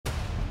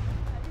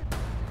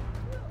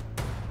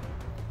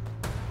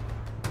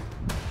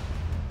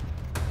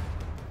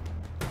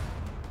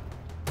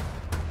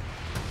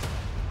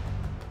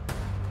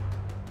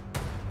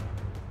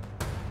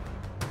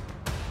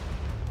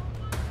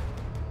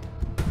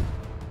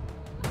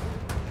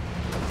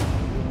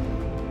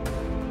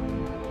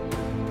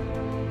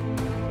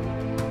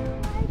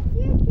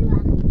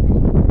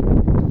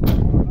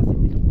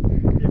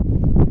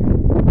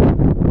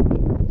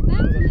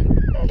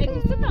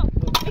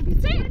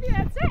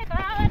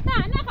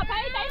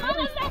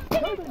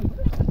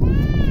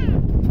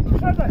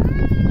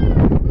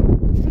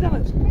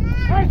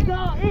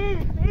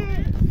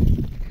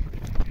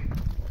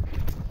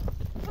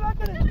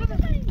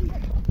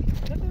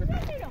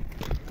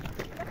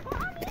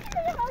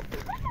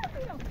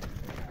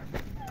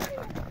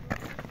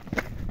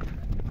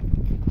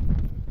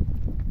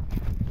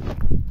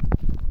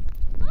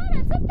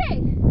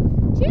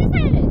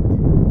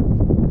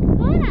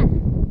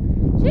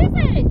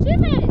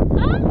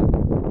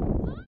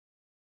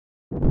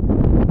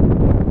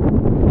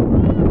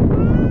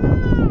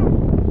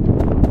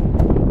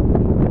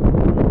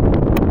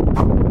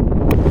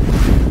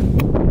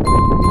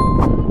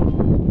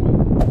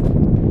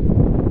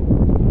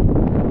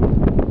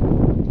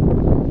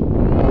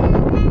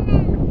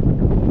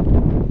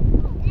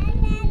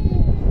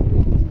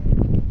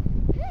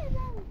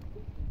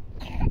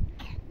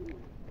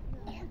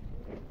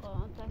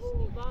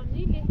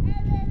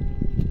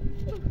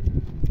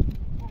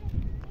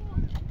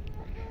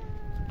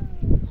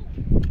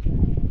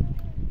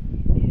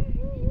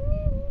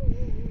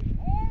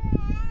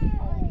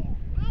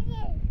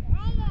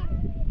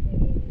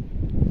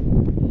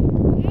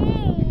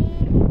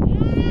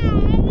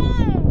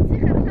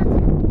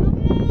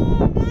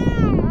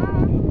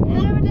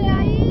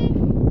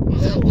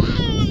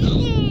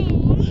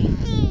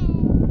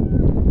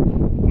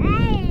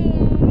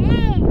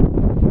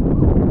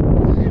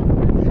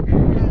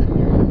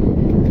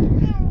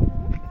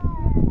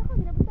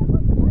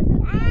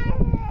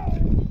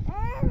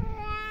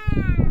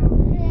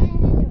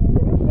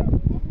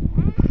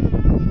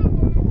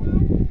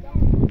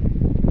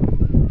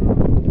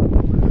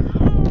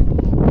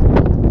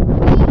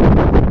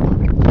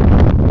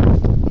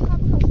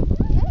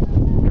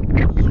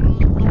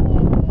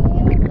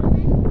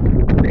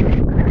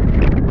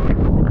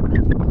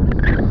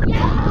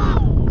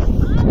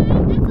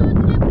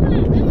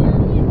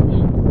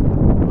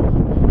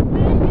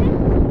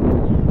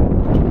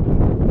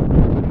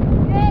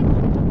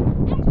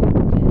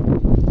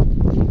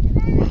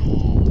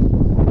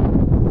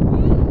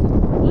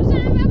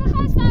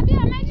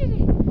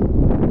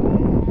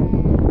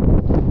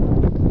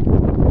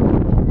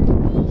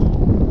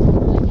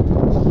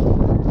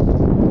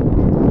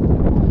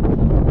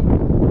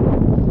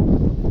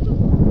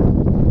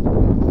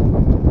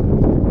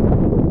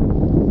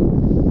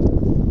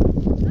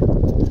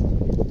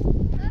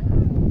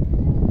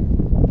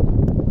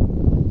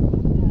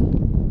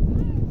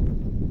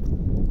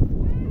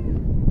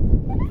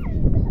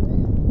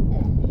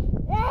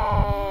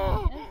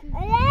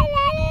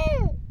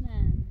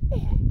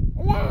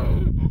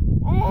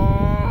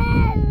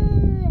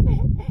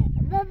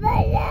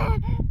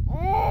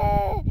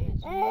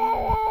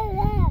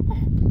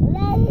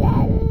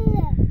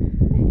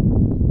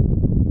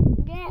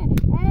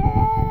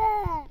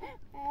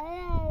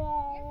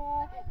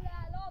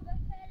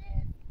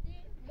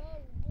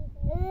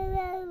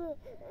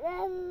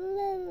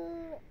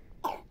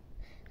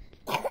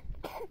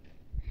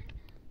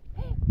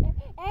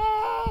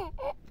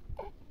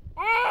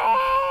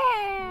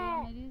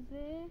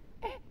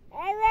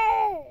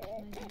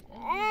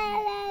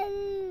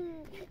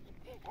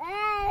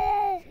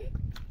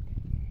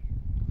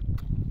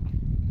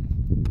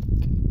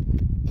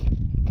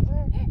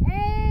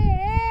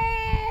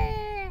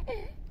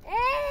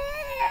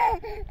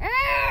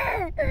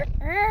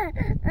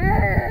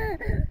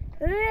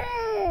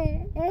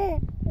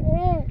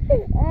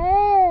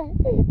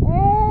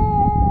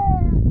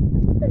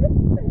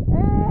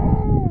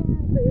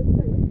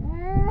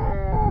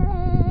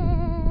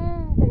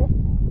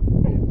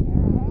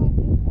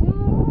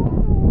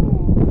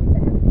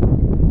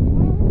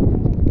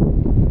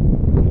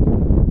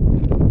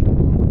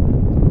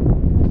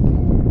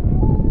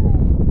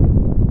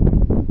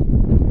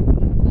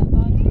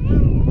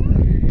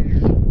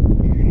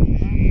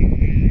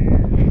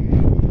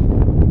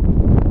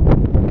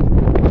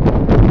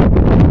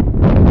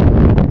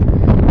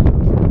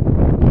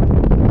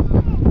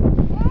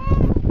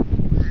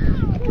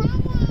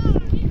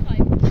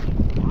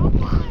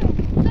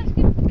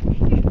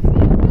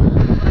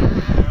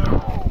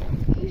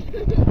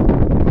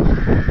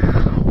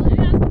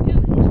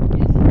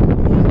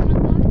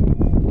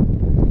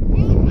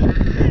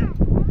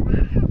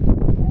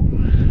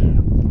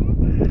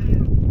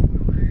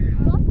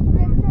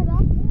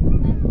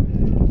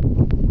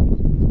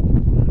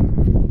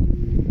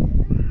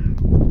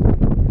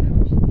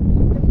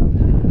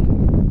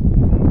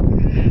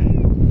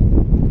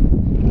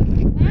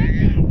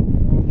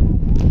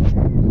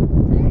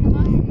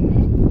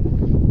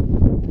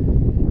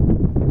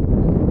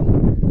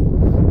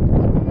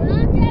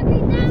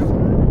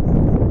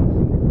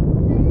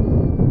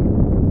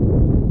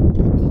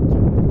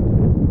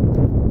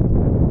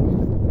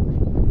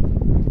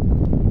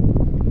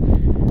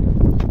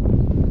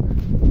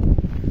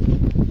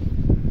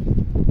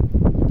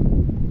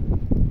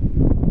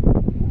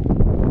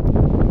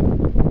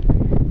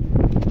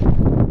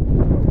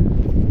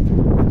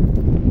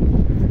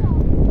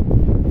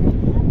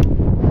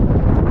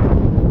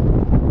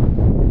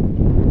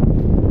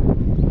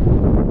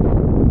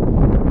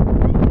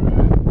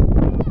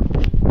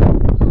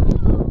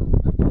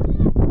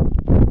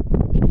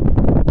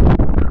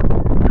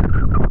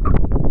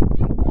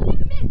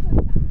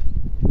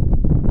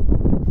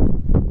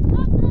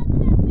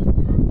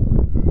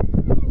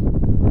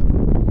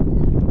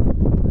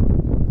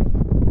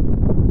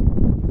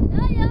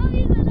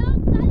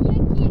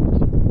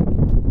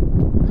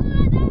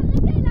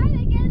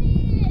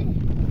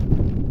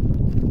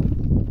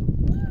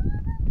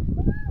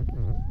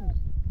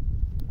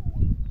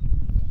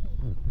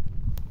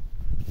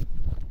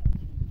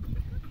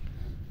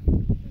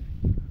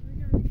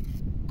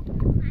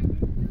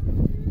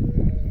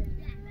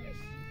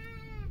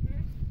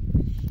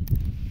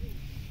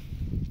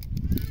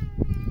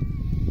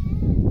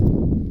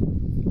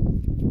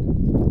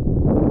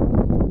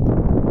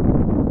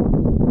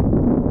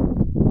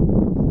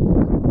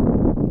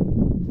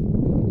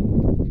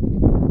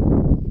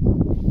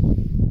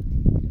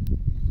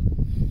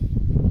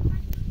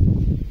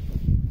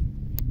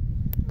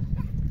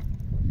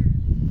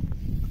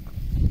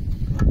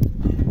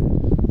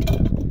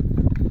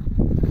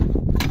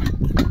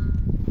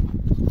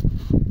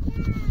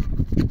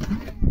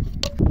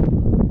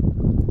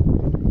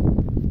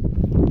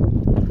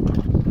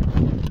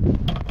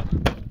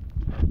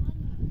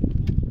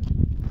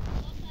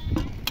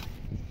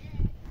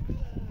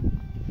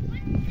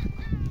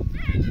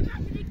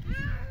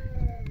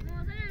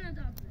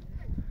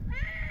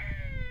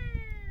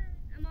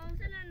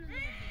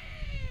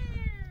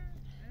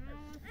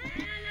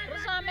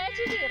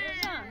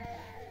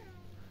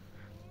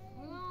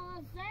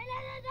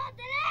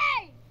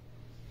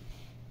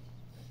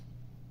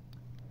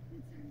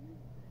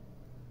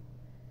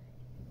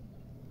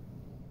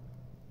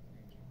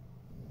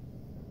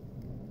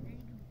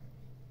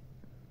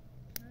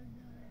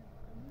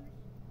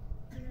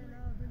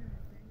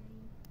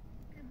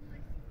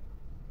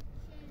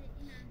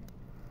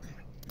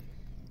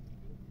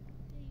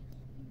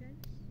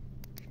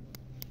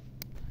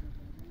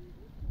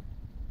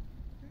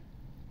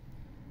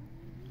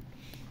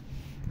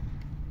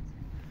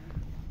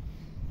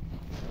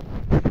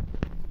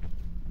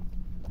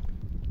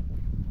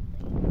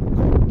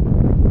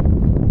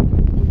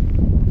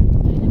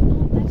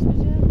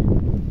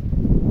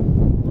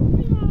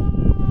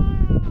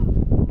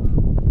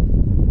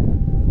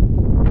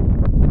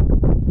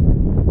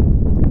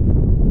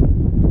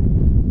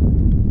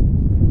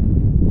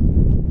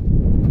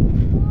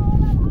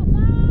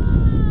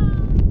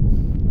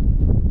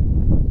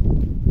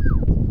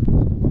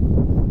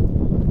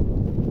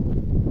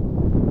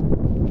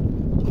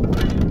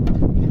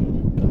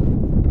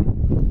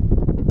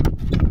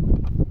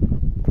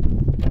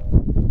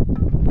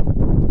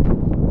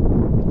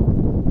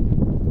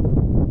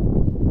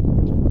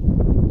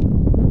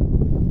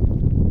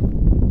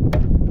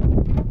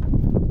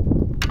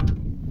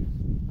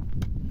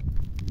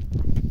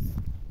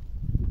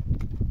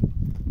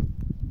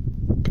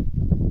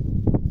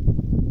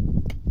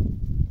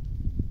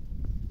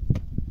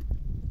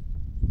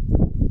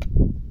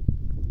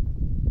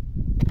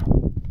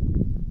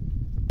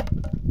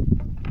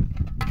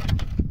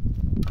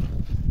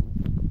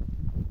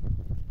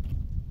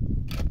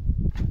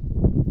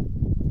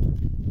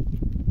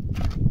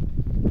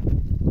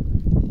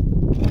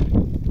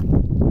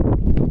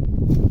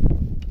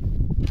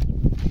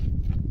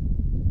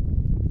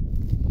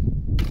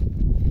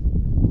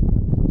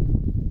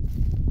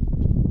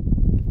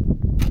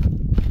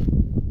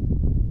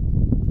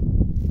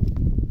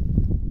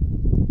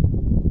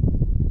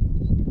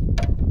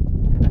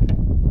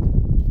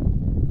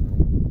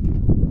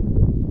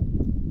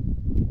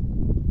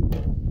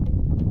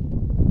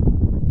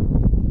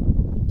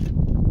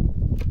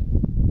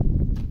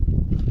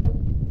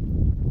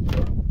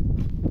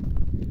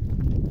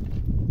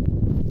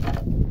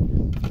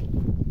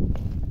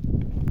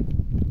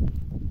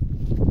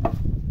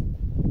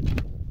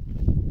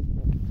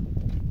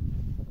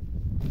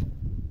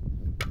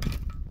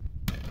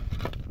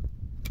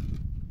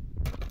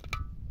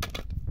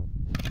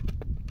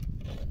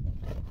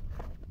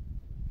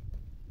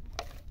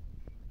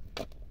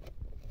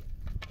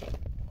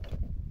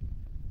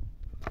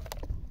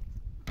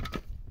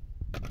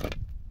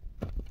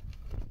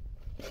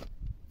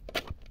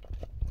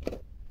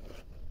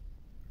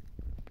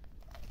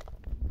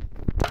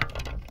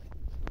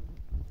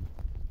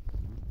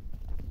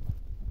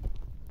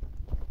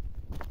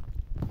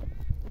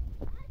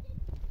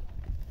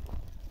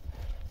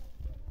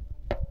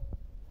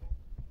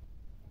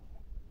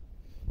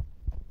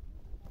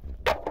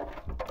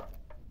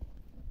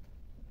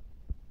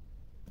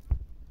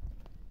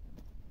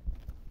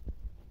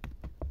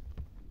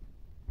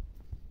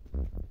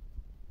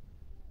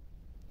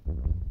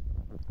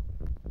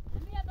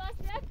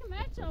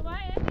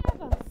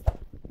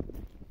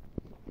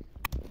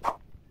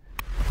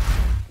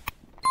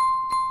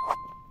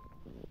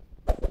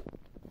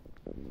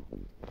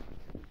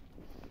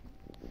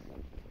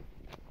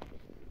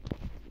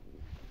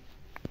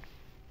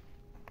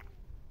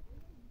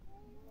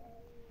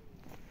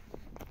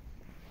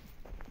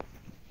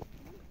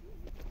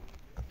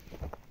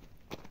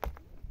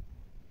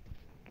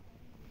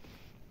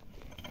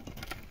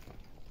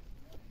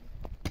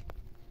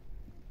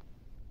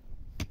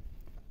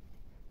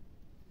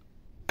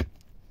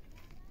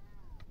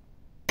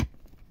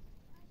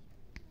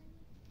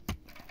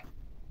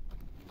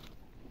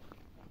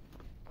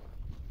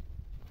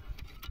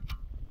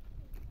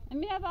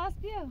أمي أبغى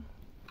أصبيه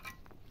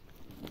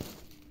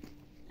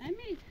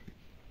أمي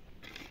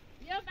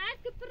يا بعد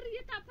كبر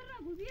يتعبر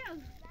أبو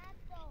بيه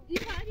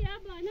يبغى يا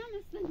أبا أنا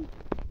مستني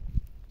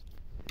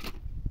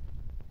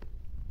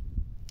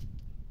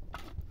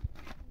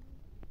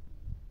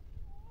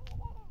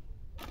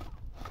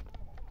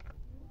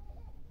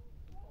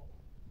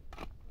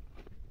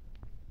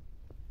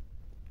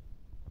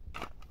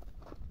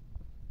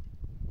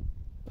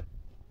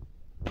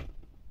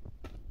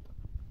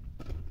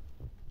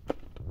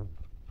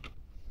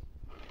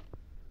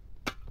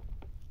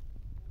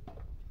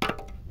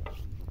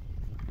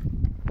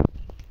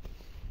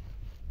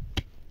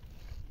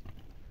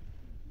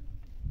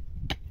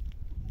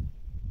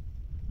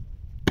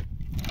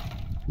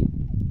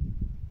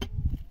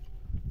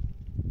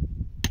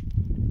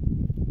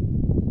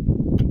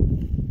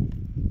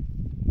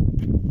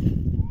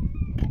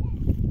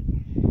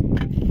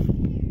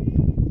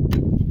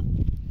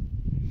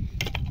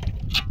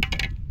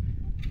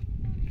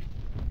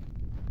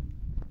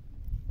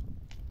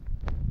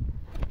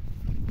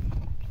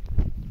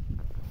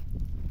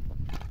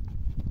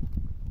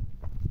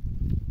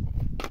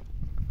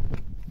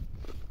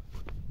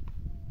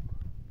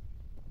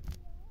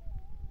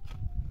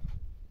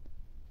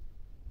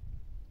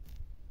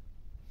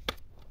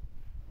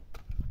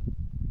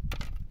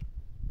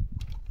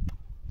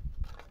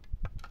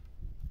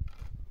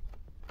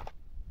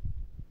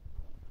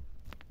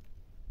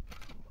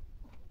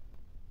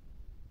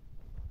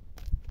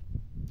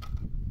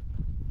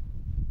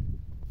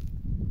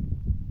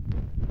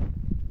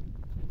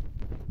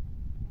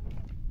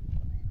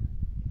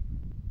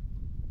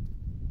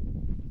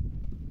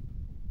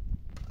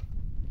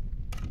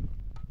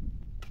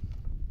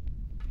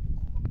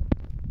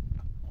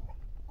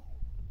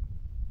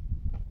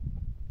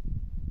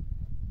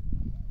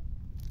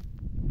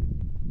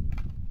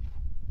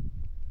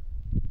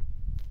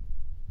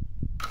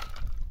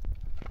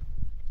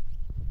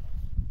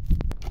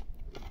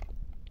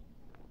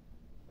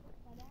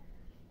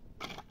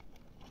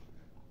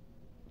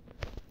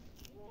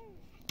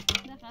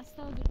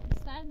خسته و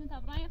درستاید من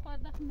تبرای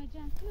خورده خمه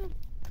جان کنم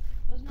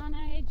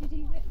رجنانه یه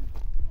جریبه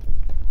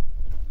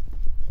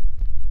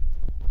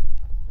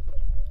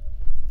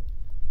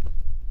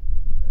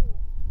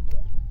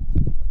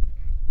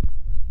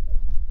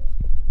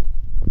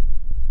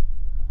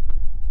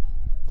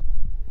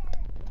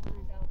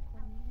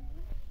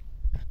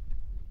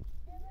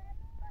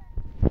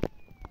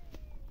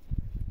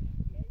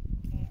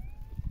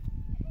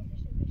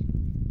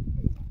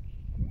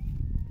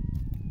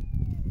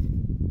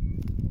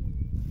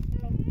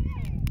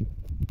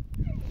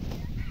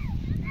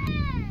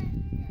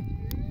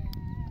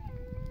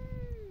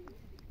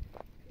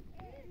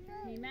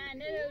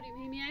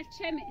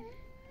چمه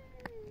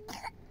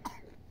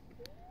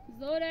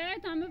زوره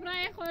تا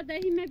مبرای خورده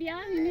هیمه بیا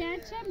هیمه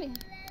چمه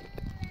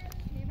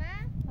هیمه؟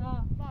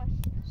 ها باش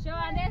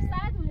شواده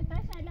ساعت اونه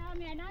تاش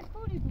علام یعنات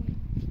کوری بود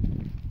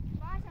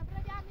باش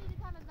برو بیا میری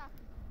تا نزد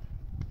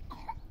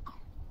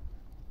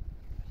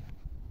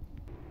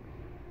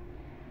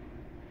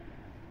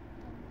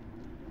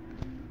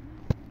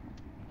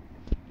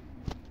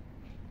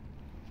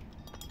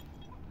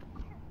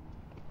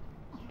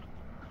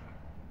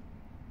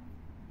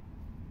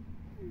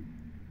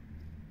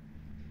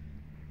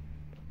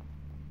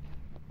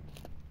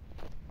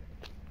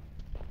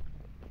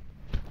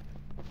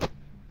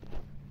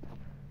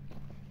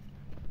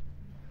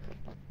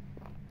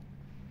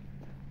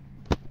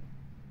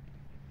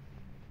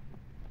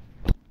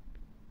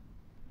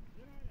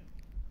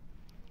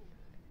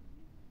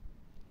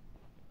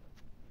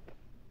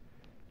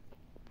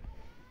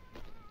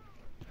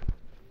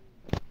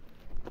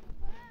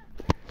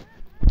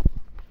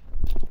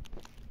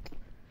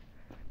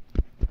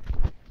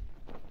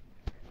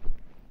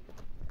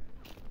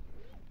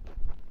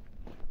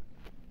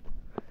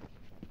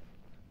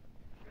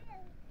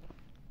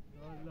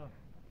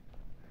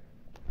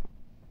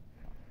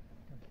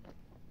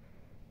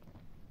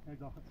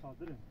داخل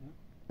صادره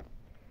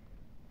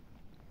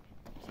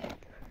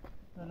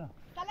سلام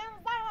سلام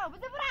زرما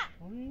بده برا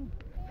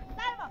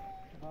زرما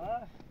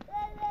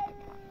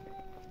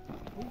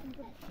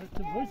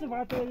وایس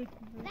بعد بله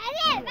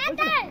نه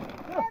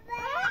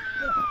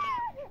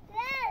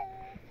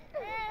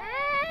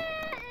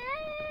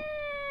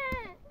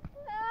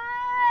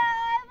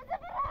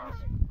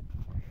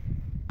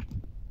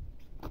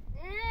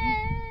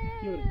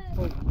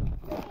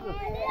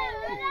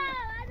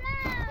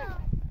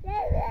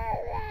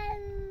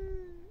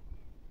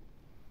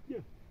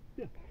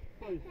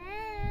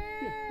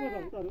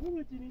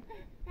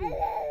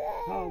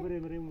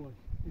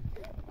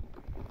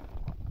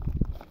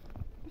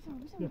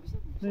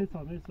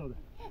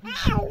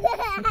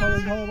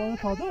ساده نه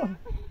ساده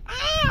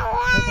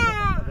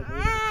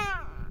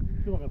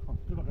شو بقى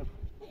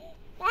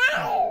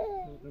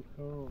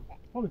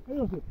خالص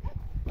ايوه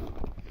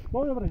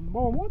بابا يا ابراهيم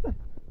بابا موته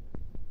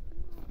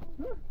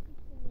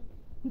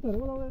انت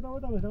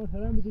ولا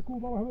سلام بديكو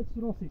بابا حمد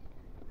راسي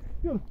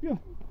يلا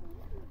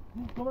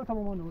بابا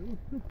تمام انا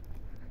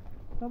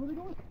تمام دي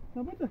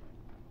تمام انت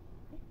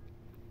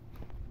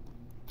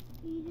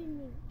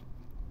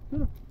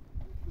يلا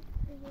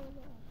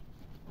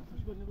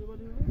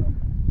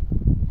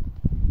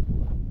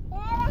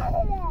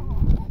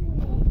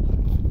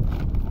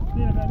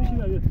Mira, la bici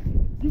va bien.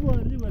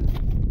 Igual.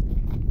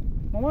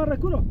 Vamos a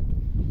reculo.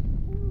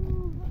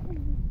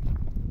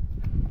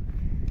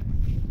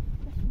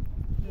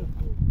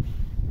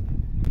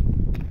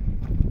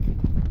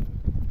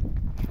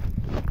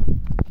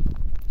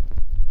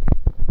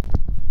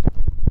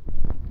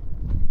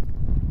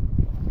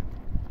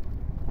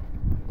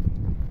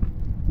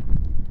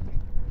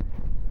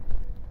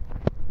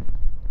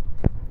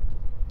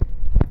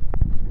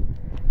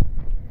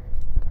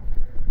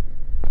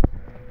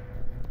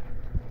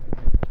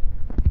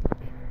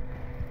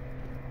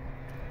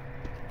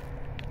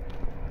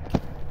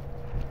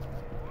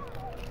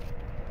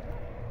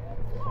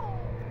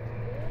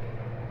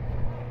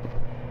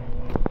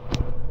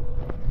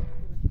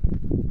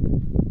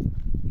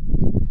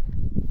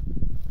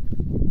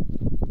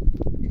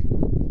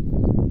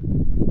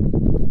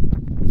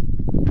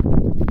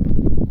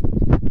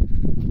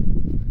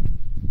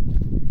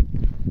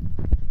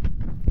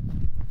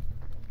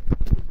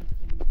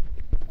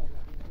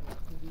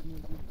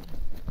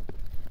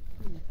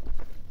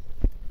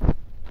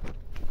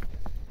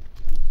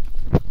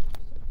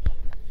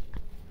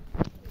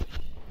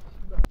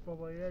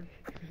 باید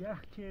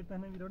یخ کردن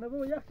نمیرونه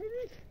بابا یخ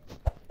کردی؟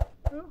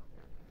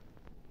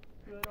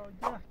 برای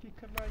یخ که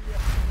کلا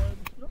یخ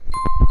باید بشترم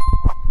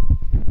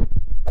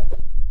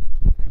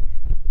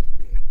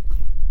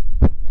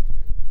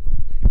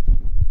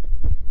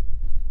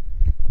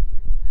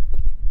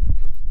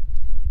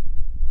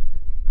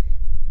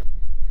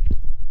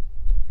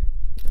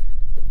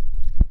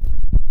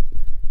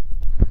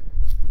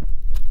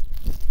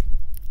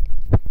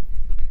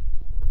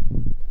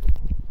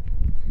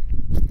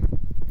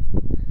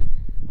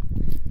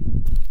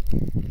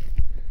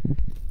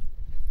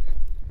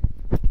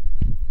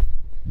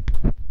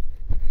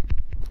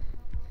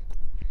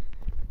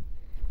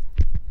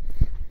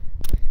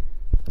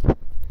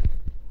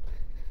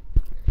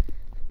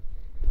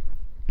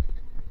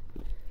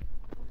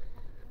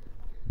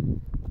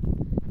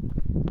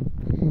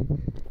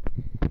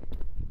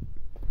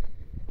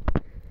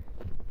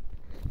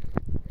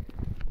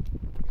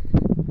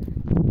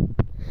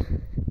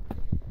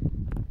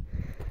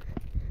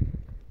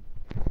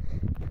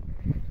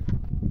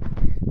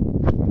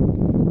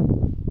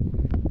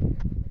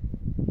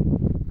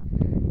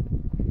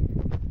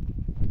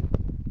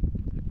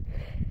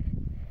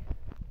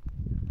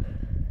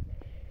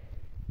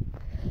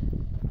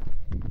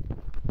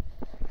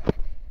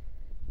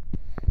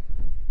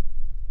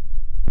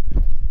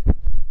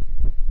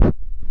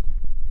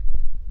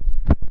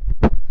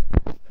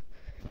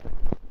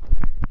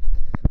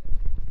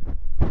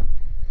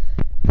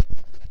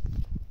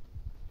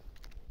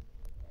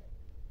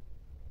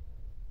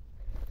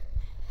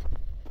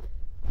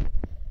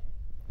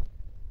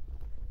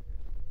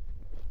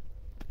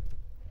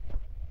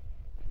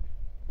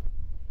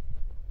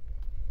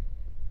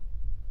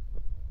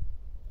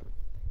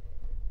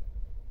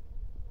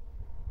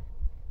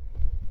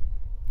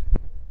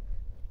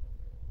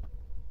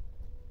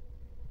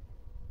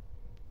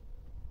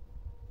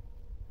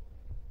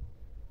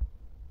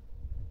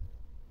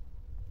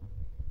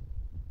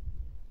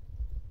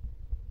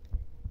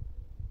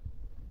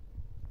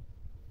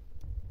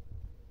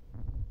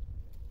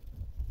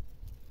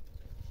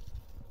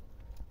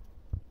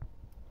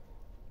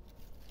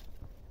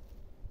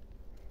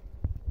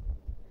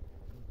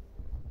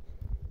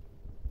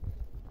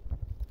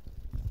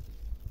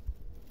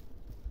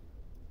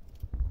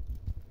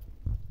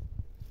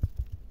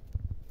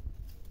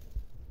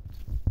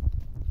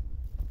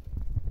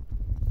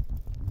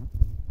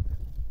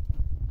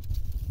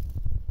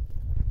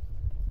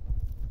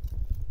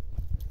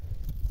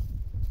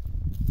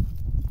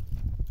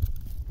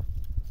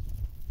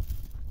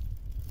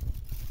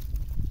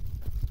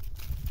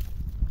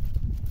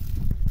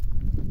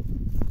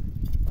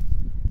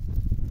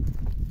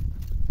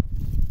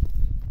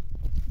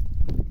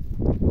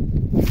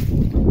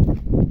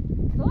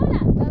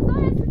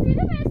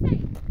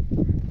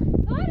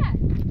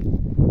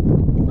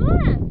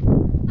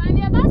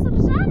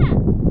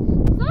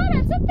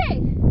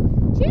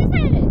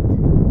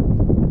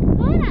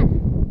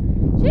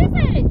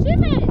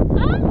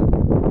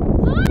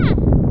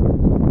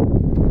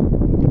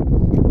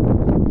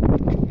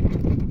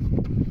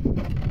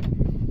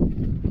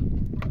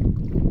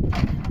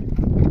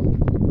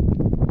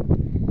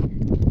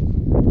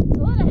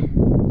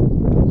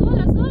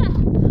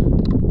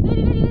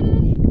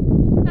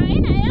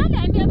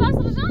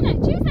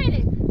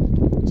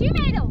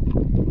بیایدو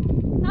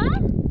ها؟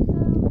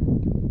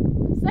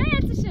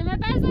 سید چشه من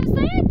بازم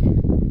سید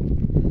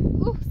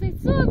اوه سید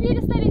سو بیاد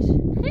سرش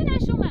خیلی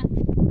شما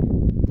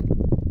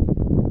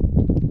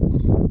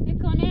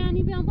یکانه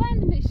یعنی بیان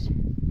بندمش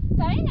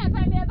تا این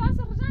نفر میاد باز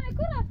خجانه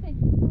کو رفته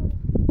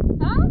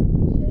ها؟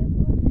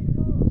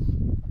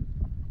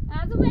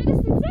 از اون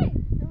میرسی چه؟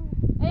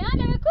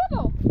 ایاله به کو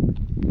بو؟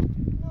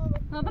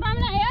 برام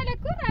نه ایاله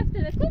کو رفته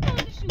به کو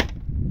بودشو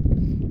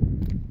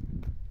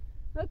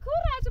به کو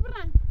رفته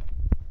برام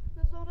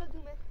زورا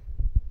دومه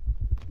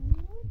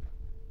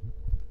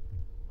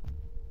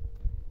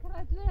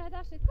کرد دوره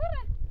داشت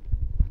کره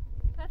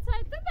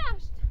کسای تو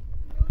داشت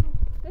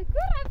به کو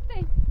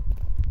رفته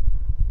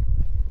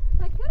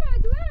به کره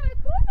دوره به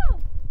کو بو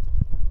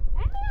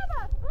امی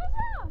آباد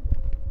کجا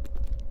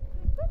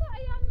به کو بو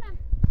ایان من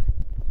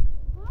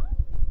ها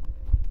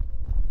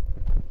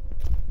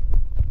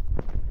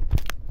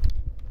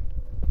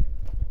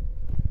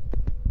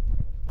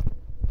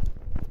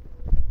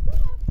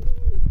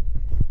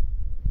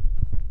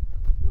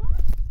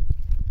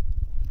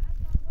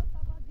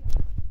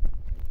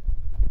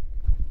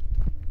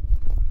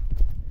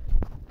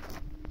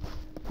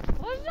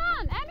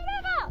Ojan, Emine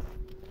bak.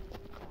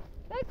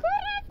 Ben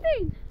kur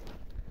ettin.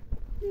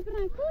 Bir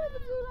bırak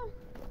kur ediyorum.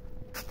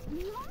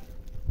 Ya.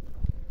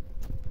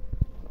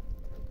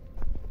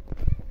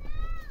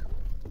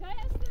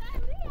 Gaya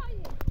sıra buraya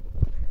ayı.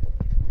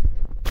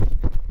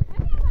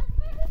 Emine bak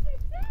böyle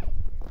sesi.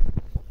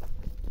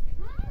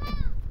 Ha?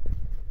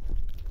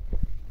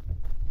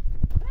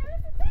 Böyle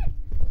sesi.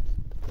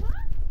 Ha?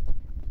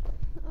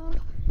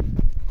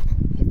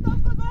 استوب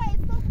کن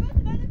استوب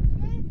کن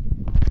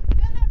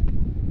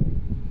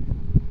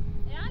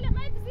Yani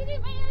ben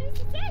dizileyim ayağını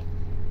sisek.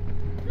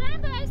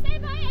 Sen böyle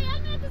şey böyle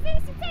ayağını dizileyim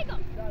sisek o.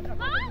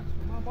 Ha?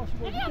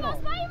 Emine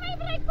basmayı mı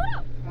bırak kuru?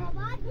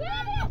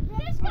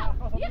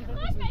 Yok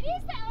koş ben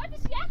iyisi orada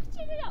yak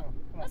çeviriyor.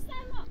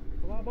 Aslanma.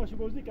 Ulan başı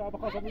bozdu ki abi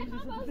kasabı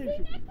dizeyim şu.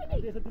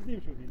 Adresi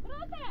dizeyim şu.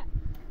 Rota.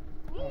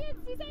 İyi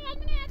size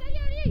yanmına ya da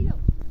yarıyor.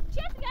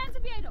 Çet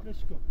ganzı bir yero.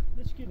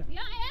 Ne çıkıyor?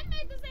 Ya elme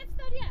dizet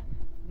storia.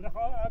 Bırak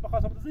abi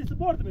kasabı dizeyim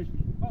spor demiş.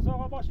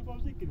 Kasabı başı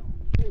bozdu ki.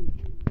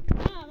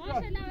 Ha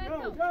maşallah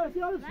verdim.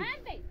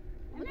 Ben de.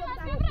 Emine bas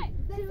bırak.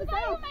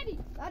 Sıbayı umari.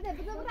 Hadi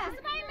bize bırak.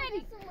 Sıbayı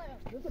umari.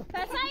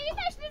 Tasayı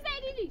taşlı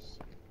zeyliş.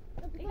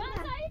 İvan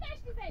sayı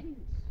taşlı zeyliş.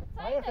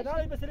 Hayır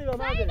ne mesele var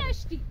Sayı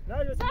taşlı.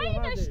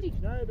 Sayı taşlı.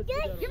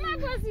 Ne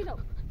Gima vazilo.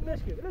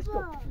 Let's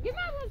go.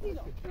 Gima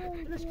vazilo.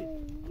 Let's go.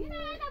 Yine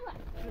ana bak.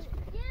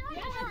 Ya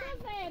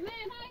nasıl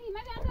men hani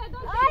ben de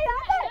don. Ay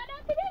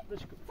hadi.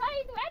 Let's go.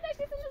 Sayı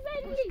taşlı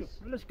zeyliş.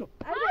 Let's go.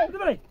 Hadi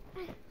bırak.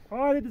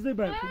 Hadi dizeyim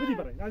ben. Hadi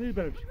bırak. Hadi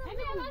bırak.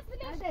 Emine bas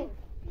bileş. Hadi.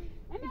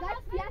 Emine ده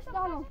bas تیاش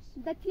دارم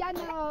ده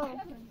تیانا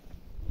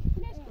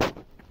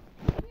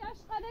Yaş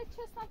kadar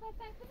çöz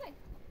safhatan kızay.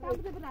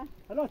 تابده برا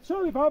هلا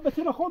تسوي فهم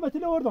بتلا خو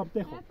بتلا وردم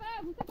تاخو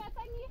Afa bu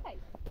tabatan yıkay.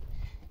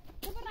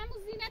 Kıvıram bu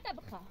zinete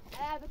bıxa.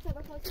 بچه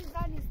بخواستیم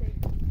رانی سیم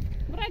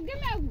Bırak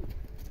gıma bu.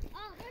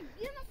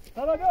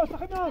 هلا جاي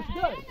استخدمناش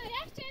جاي Ana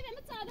yak çeyde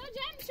mi çağda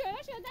cem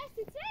şöyle şöyle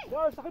dersi çey.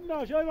 جاي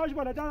استخدمناش جاي واجب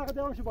ولا تعال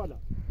قدام وش بالا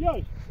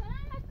جاي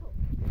Selam akko.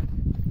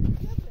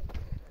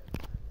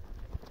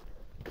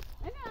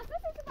 Emi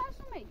asası tu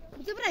başımay.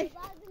 بچه برای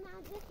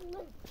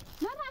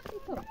Ne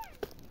rahatı to?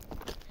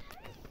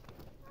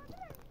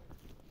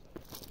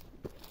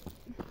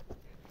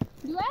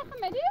 Duvar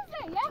xmediz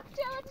de yak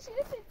çeyde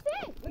şişi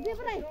çey. بچه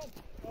برای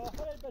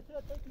آخر بتلا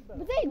تاكل بقى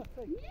بزين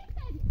Niye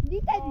tadi? دي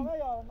تدي اه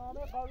يا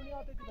انا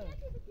قانونيات كده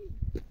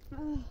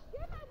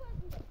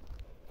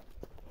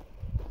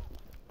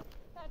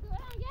Tadi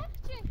oran yak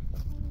çey.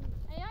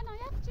 Ayağına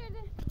yak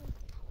çeyde.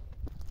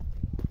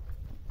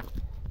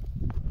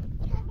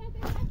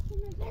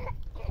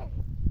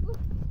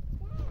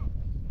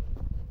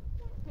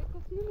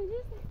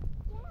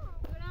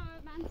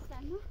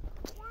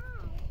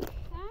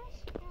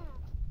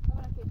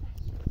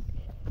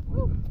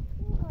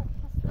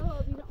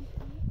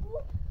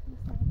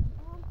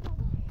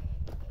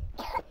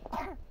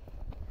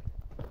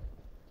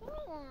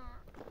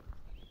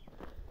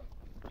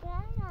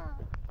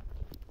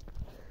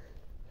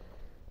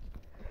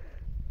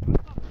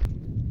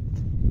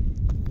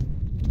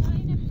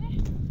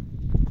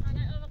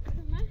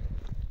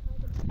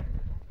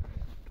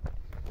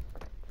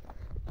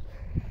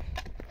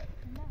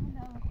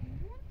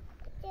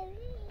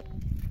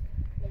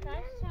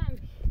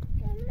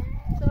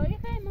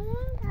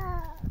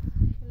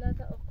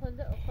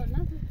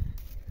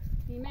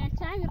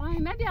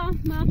 ما بیا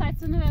ما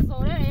فاطمه و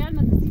زهره عیال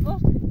مدرسه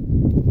بود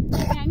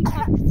یعنی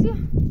کاکتیو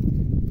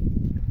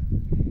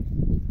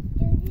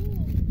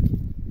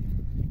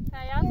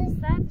عیال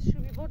استاد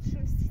شوبی بود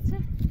شوبی سیته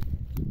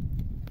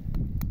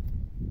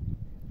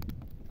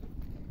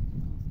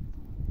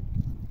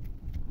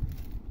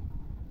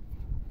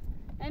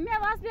امی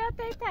عباس بیاد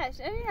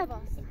تیتش امی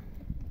عباس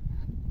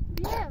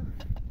بیا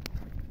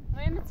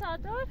روی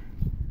چادر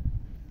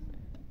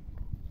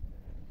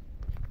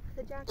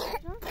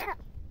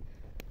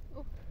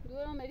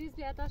دورم مریض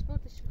بیاداش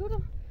بردش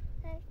برو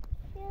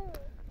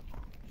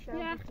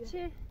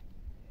یخچه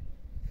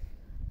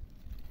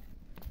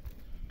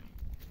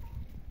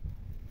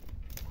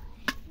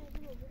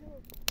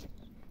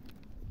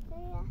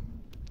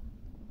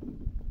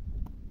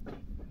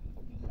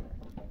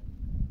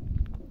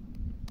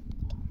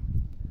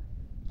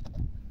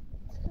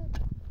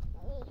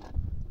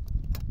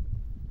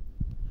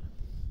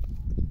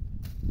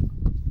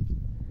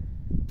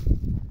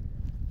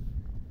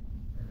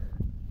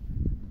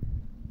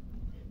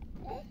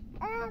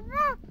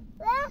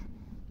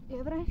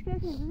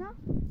میدونم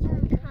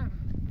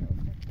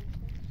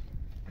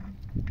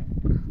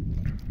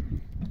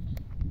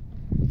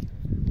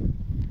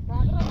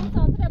بابا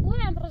تاطر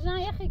ابوي عند رجعنا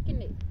يا اخي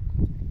كني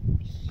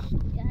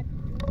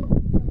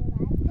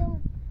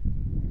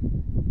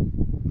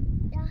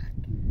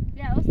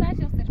لا وساعات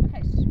يصير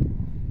بخش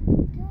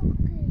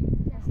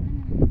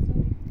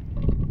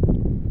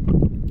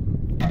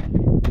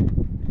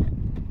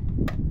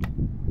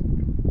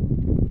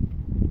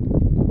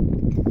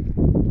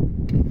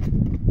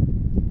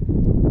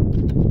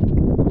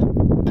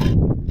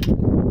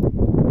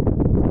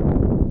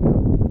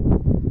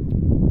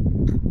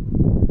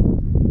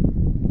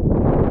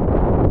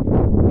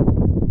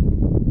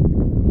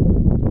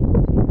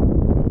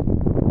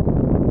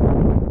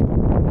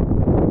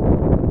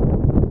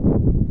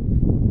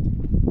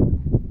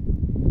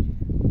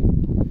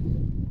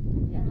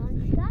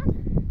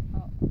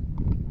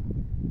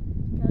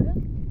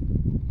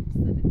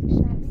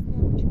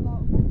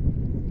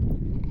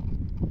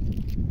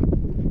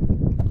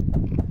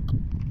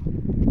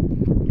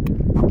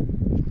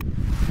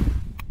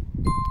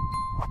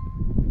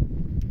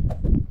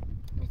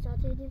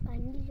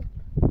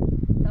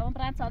طبعا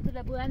برات صوت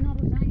الابوي عندنا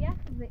رجعنا يا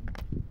اخي